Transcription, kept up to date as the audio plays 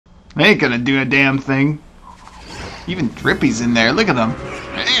They ain't gonna do a damn thing. Even Drippy's in there. Look at him.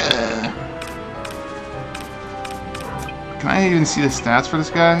 Can I even see the stats for this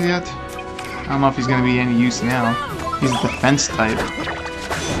guy yet? I don't know if he's gonna be any use now. He's a defense type.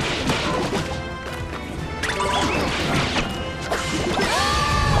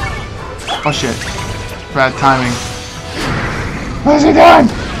 Oh shit. Bad timing. What is he doing?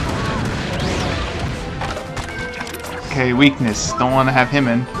 Okay, weakness. Don't want to have him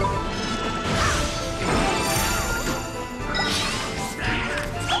in.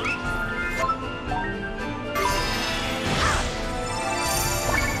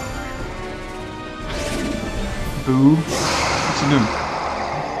 Boo. What's he doing?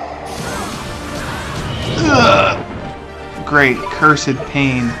 Ugh. Great. Cursed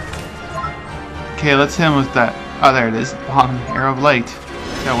pain. Okay, let's hit him with that. Oh, there it is. Bottom arrow of light.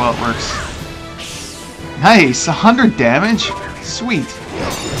 See how well it works. Nice! 100 damage? Sweet.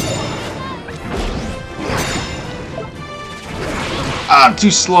 Ah, I'm too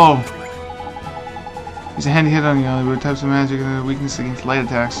slow. He's a handy hit on you. Other types of magic and weakness against light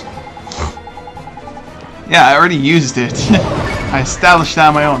attacks. Yeah, I already used it. I established that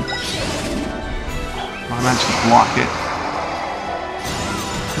on my own. Oh, I managed to block it.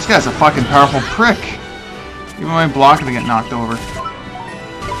 This guy's a fucking powerful prick. Even when I block it, I get knocked over.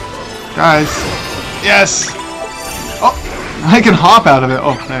 Guys. Yes! Oh! I can hop out of it.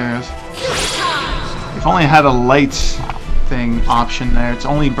 Oh, there it is. If only I had a light thing option there. It's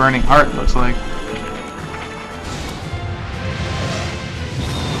only burning heart, it looks like.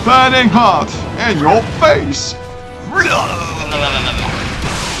 Burning heart in your face!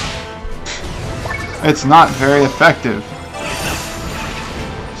 It's not very effective.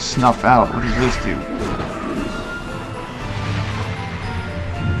 Snuff out. What does this do?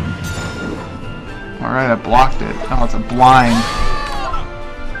 Alright, I blocked it. Oh, it's a blind.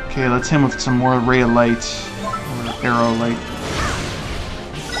 Okay, let's hit him with some more ray of light. Or arrow light.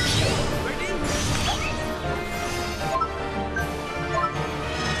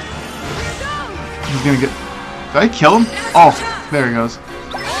 He's gonna get... Did I kill him? Oh, there he goes.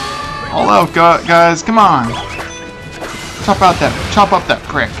 All out, guys. Come on. Chop up that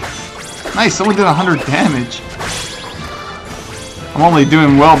prick. Nice, someone did 100 damage. I'm only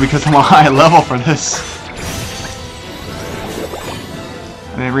doing well because I'm a high level for this.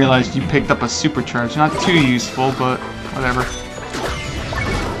 I didn't realize you picked up a supercharge. Not too useful, but whatever.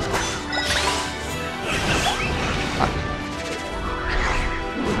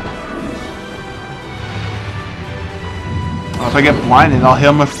 Well, if I get blinded, I'll hit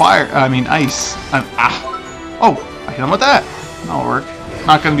him with fire. I mean, ice. Oh, I hit him with that. That'll work.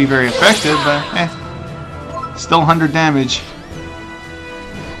 Not going to be very effective, but still 100 damage.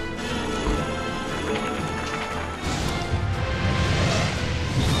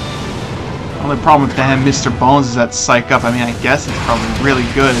 The only problem with damn Mr. Bones is that Psych Up. I mean, I guess it's probably really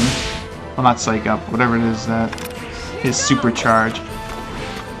good. Well, not Psych Up, whatever it is that his supercharge.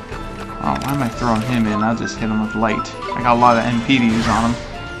 Oh, why am I throwing him in? I'll just hit him with light. I got a lot of MP to use on him.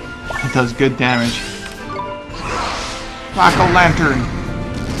 It does good damage. Whack-a-lantern.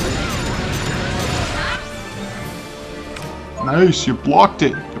 Nice, you blocked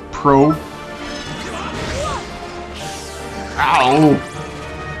it, you pro. Ow!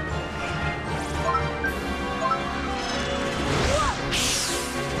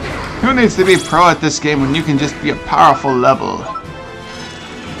 Who needs to be pro at this game when you can just be a powerful level?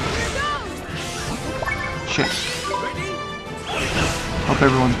 Shit. Hope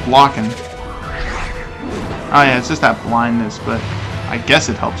everyone's blocking. Oh yeah, it's just that blindness, but I guess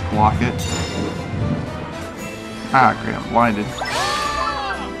it helps block it. Ah, great, I'm blinded.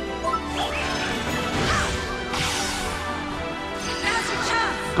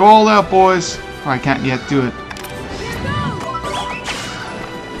 Go all out, boys! Oh, I can't yet do it.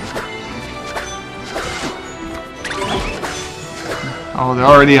 Oh, they're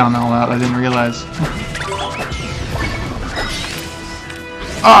already on all out, I didn't realize.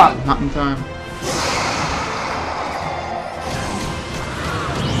 Ah, not in time.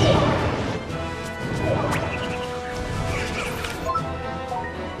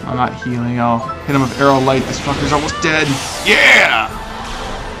 I'm not healing. I'll hit him with arrow light. This fucker's almost dead. Yeah!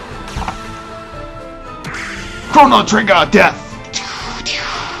 Chrono Trigger death!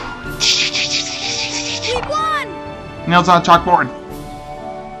 Keep on! Nails on chalkboard.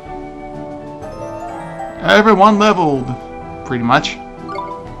 Everyone leveled. Pretty much.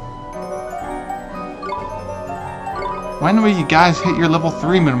 When will you guys hit your level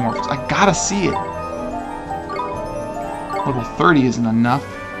 3 metamorphs? I gotta see it. Level 30 isn't enough.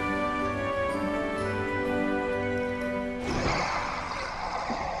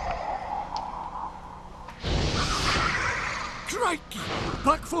 Crikey!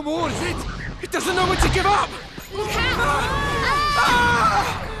 Back for more, is it? It doesn't know when to give up! Look out!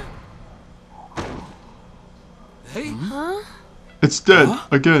 Hey? Huh? It's dead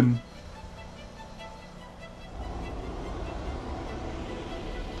again.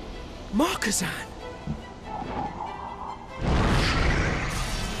 Markazan!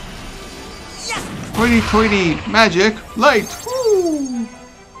 Hoity toity, magic, light! Woo!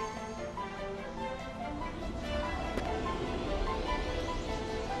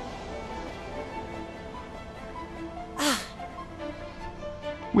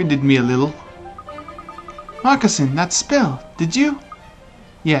 Winded me a little. Moccasin, that spell, did you?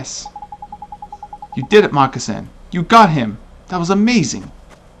 Yes. You did it, Moccasin. You got him. That was amazing.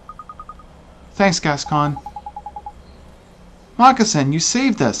 Thanks, Gascon. Moccasin, you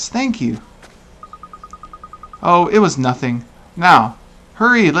saved us. Thank you. Oh, it was nothing. Now,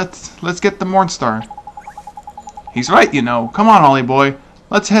 hurry, let's get the Mornstar. He's right, you know. Come on, Ollie boy.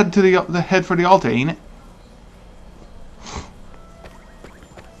 Let's head to the head for the altar, ain't it?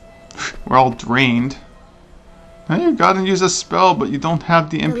 We're all drained. Hey, you gotta use a spell, but you don't have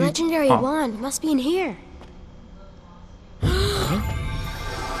the MP. The legendary wand must be in here.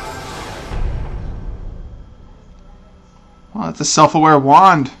 Oh, that's a self-aware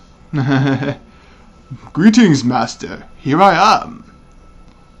wand. Greetings, Master. Here I am.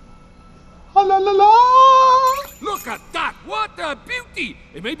 La la la. Look at that! What a beauty!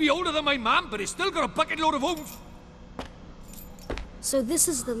 It may be older than my mom, but it's still got a bucket load of oomph. So this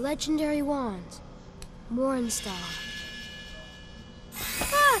is the legendary wand. Mornstar.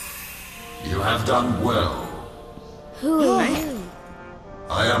 You have done well. Who are you?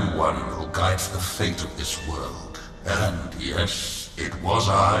 I am one who guides the fate of this world. And yes, it was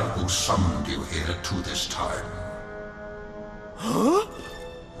I who summoned you here to this time. Huh?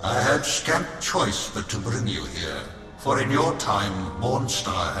 I had scant choice but to bring you here, for in your time,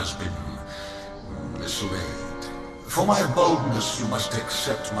 Mornstar has been mislaid. For my boldness, you must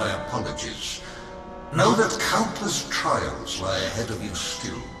accept my apologies. Know that countless trials lie ahead of you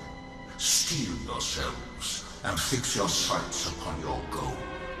still. Steel yourselves and fix your sights upon your goal.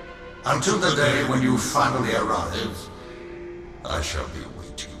 Until the day when you finally arrive, I shall be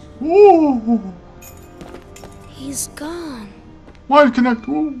waiting. Ooh. He's gone. Mind connect.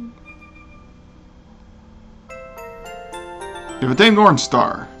 Ooh. You have attained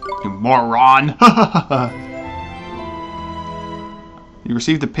Mornstar, you moron. You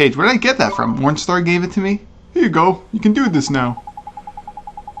received a page. Where did I get that from? Mornstar gave it to me? Here you go. You can do this now.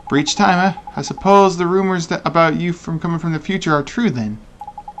 Breach time, huh? I suppose the rumors about you coming from the future are true then.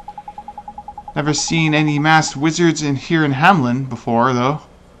 Never seen any masked wizards here in Hamlin before, though.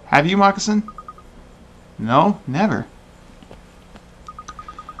 Have you, Moccasin? No, never.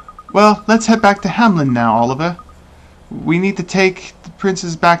 Well, let's head back to Hamlin now, Oliver. We need to take the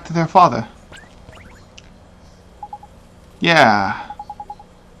princes back to their father. Yeah.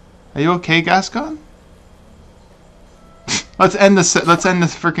 Are you okay, Gascon? Let's end this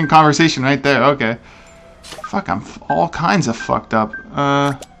freaking conversation right there. Okay. Fuck, I'm all kinds of fucked up.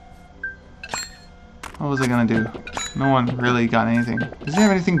 What was I gonna do? No one really got anything. Does he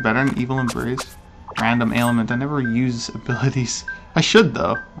have anything better than Evil Embrace? Random ailment. I never use abilities. I should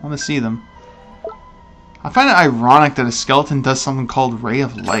though. I want to see them. I find it ironic that a skeleton does something called Ray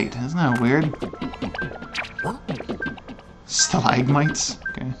of Light. Isn't that weird? Stalagmites?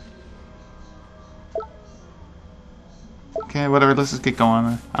 Okay. Okay, whatever, let's just get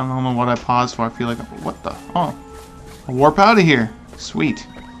going. I don't know what I paused for. I feel like... What the... Oh. I'll warp out of here. Sweet.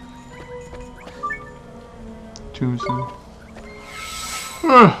 Tombstone.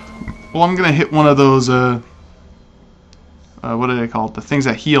 Well, I'm gonna hit one of those, what are they called? The things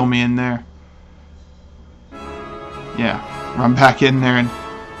that heal me in there. Yeah. Run back in there and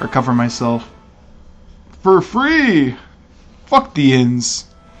recover myself. For free! Fuck the inns.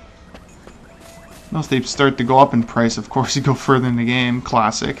 Unless they start to go up in price, of course you go further in the game.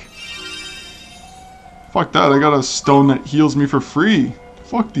 Classic. Fuck that, I got a stone that heals me for free.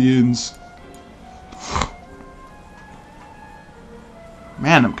 Fuck the inns.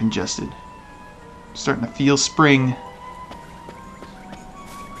 Man, I'm congested. Starting to feel spring.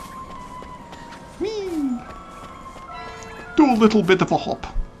 Whee! Do a little bit of a hop.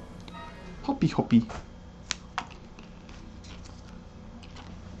 Hoppy hoppy.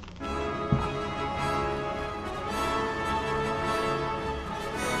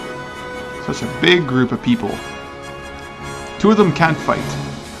 Such a big group of people. Two of them can't fight.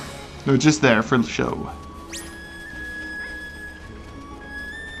 They're just there for the show.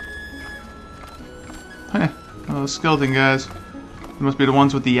 Heh, those skeleton guys. They must be the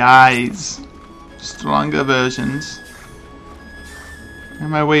ones with the eyes. Stronger versions. Out of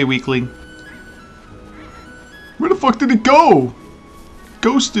my way, weakling. Where the fuck did it go?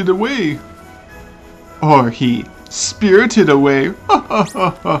 Ghosted away. Or he spirited away. Ha ha ha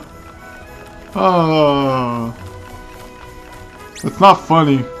ha. Oh. That's not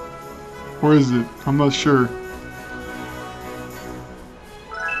funny. Or is it? I'm not sure.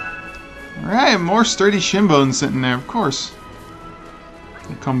 Alright, more sturdy shin bones sitting there, of course.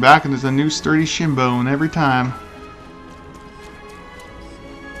 You come back and there's a new sturdy shin bone every time.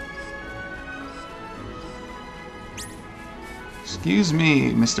 Excuse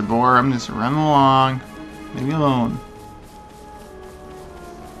me, Mr. Boar, I'm just running along. Leave me alone.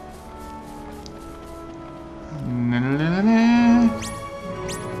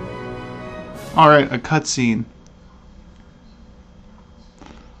 Alright, a cutscene.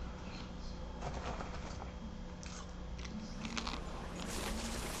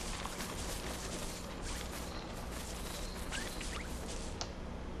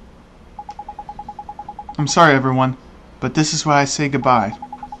 I'm sorry, everyone, but this is why I say goodbye.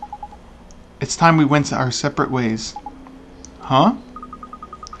 It's time we went our separate ways. Huh?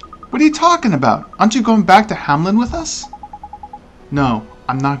 What are you talking about? Aren't you going back to Hamlin with us? No,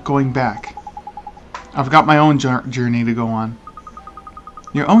 I'm not going back. I've got my own journey to go on.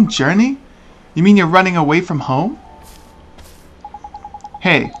 Your own journey? You mean you're running away from home?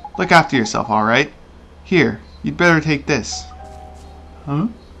 Hey, look after yourself, alright? Here, you'd better take this. Huh?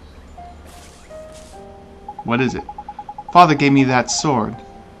 What is it? Father gave me that sword,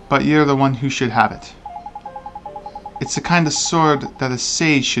 but you're the one who should have it. It's the kind of sword that a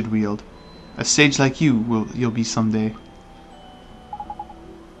sage should wield. A sage like you'll be someday.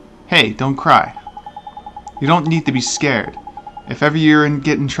 Hey, don't cry. You don't need to be scared. If ever you're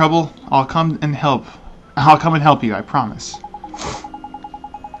get in trouble, I'll come and help. I'll come and help you, I promise.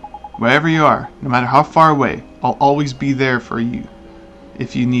 Wherever you are, no matter how far away, I'll always be there for you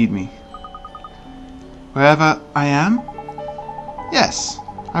if you need me. Wherever I am? Yes,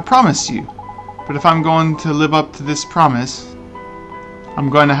 I promise you. But if I'm going to live up to this promise, I'm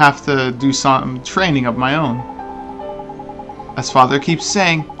going to have to do some training of my own. As Father keeps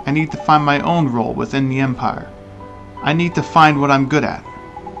saying, I need to find my own role within the Empire. I need to find what I'm good at.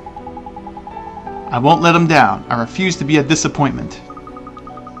 I won't let him down. I refuse to be a disappointment.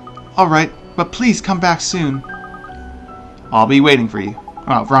 Alright, but please come back soon. I'll be waiting for you.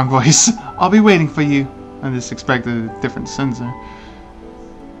 Oh, wrong voice. I'll be waiting for you. I just expected a different sensor.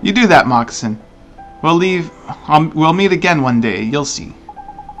 You do that, Moccasin. We'll meet again one day, you'll see.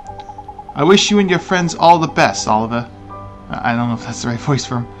 I wish you and your friends all the best, Oliver. I don't know if that's the right voice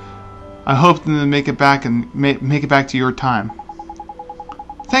for him. I hope to make it back and make it back to your time.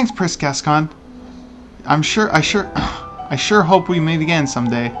 Thanks, Prince Gascon. I sure hope we meet again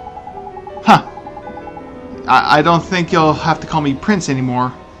someday. Huh. I don't think you'll have to call me Prince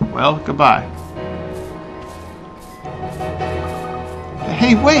anymore. Well, goodbye.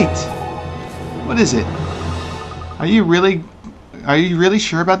 Hey, wait! What is it? Are you really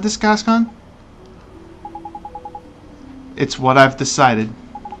sure about this, Gascon? It's what I've decided.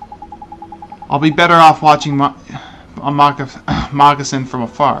 I'll be better off watching Moccasin from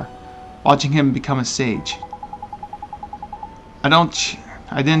afar, watching him become a sage. I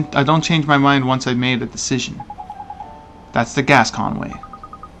don't change my mind once I've made a decision. That's the Gascon way.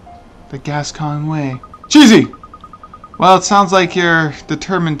 The Gascon way. Cheesy! Well, it sounds like you're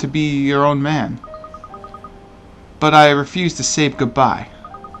determined to be your own man. But I refuse to say goodbye.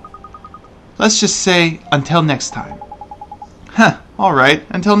 Let's just say, until next time. Huh, alright,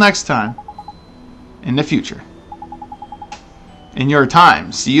 until next time. In the future. In your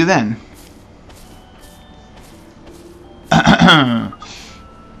time. See you then.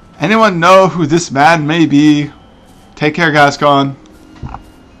 Anyone know who this man may be? Take care, Gascon.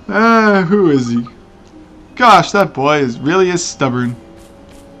 Who is he? Gosh, that boy is stubborn.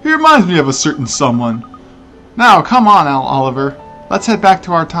 He reminds me of a certain someone. Now, come on, Oliver. Let's head back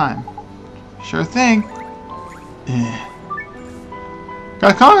to our time. Sure thing.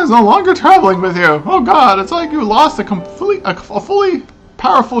 Gascon is no longer traveling with you. Oh God, it's like you lost a fully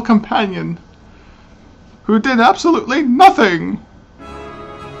powerful companion who did absolutely nothing.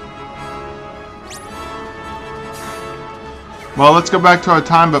 Well, let's go back to our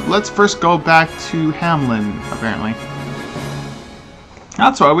time, but let's first go back to Hamlin, apparently.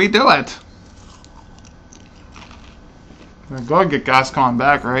 That's why we do it. We're going to get Gascon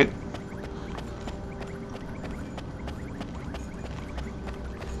back, right?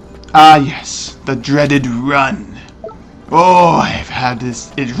 Ah, yes, the dreaded run. Oh, I've had this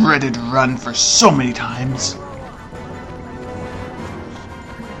dreaded run for so many times.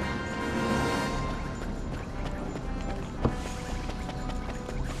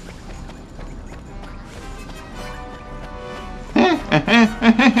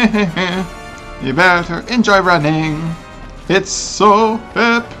 You better enjoy running. It's so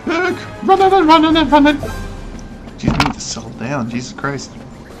epic. Running and running and running. Jeez, I need to settle down. Jesus Christ.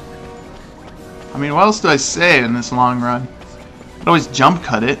 I mean, what else do I say in this long run? I'd always jump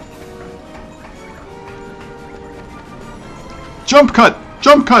cut it. Jump cut!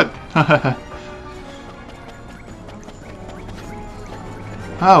 Jump cut!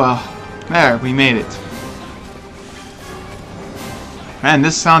 Oh well. There, we made it. Man,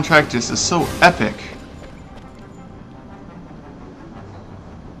 this soundtrack just is so epic.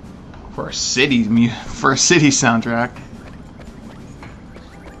 For a city soundtrack.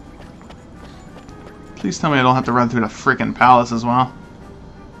 Please tell me I don't have to run through the freaking palace as well.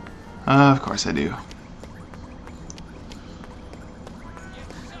 Of course I do.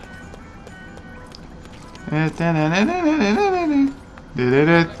 The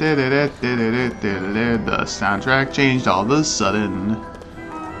soundtrack changed all of a sudden.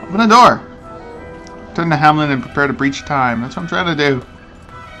 Open the door. Turn to Hamlin and prepare to breach time. That's what I'm trying to do.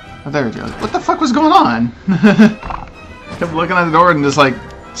 Oh, there it goes. What the fuck was going on? Kept looking at the door and just like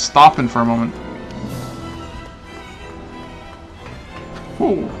stopping for a moment.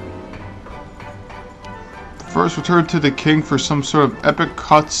 Whoa. First return to the king for some sort of epic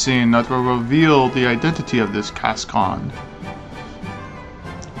cutscene that will reveal the identity of this Cascon.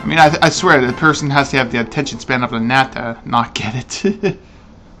 I mean, I swear, the person has to have the attention span of a gnat to not get it.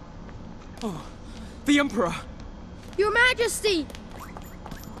 Oh, the Emperor! Your Majesty!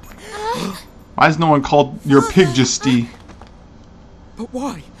 Why is no one called your Pigjesty? But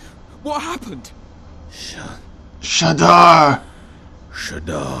why? What happened? Shadar!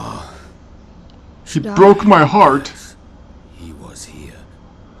 Shadar. He broke my heart. He was here.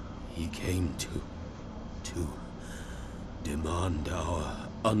 He came to demand our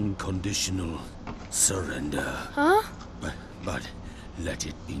unconditional surrender. Huh? But let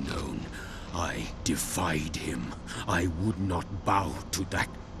it be known, I defied him. I would not bow to that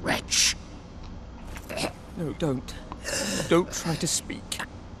wretch. No, don't. Don't try to speak.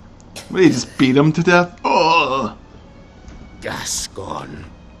 What, did he just beat him to death? Oh. Gascon.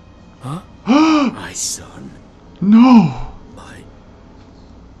 Huh? My son. No. My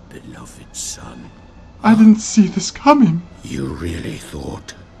beloved son. I didn't see this coming. You really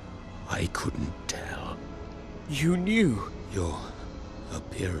thought I couldn't tell? You knew. Your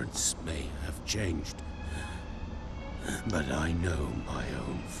appearance may have changed, but I know my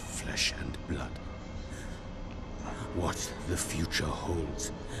own flesh and blood. What the future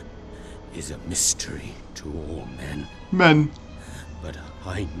holds is a mystery to all men. Men. But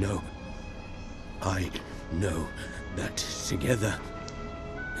I know that together,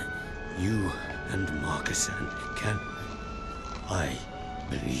 you and Marcusson can, I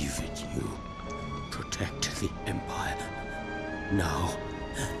believe it, you protect the Empire, now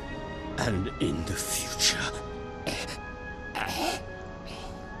and in the future.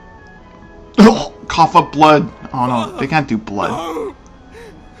 Oh, cough up blood. Oh no, they can't do blood. No!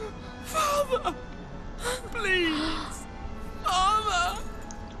 Father! Please! Father!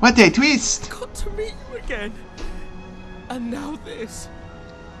 What a twist! Got to meet you again. And now this.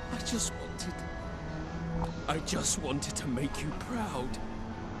 I just wanted to make you proud.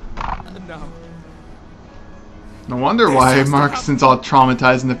 And now. No wonder why Marcusson's all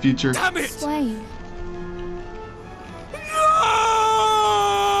traumatized in the future. Damn it! Swain.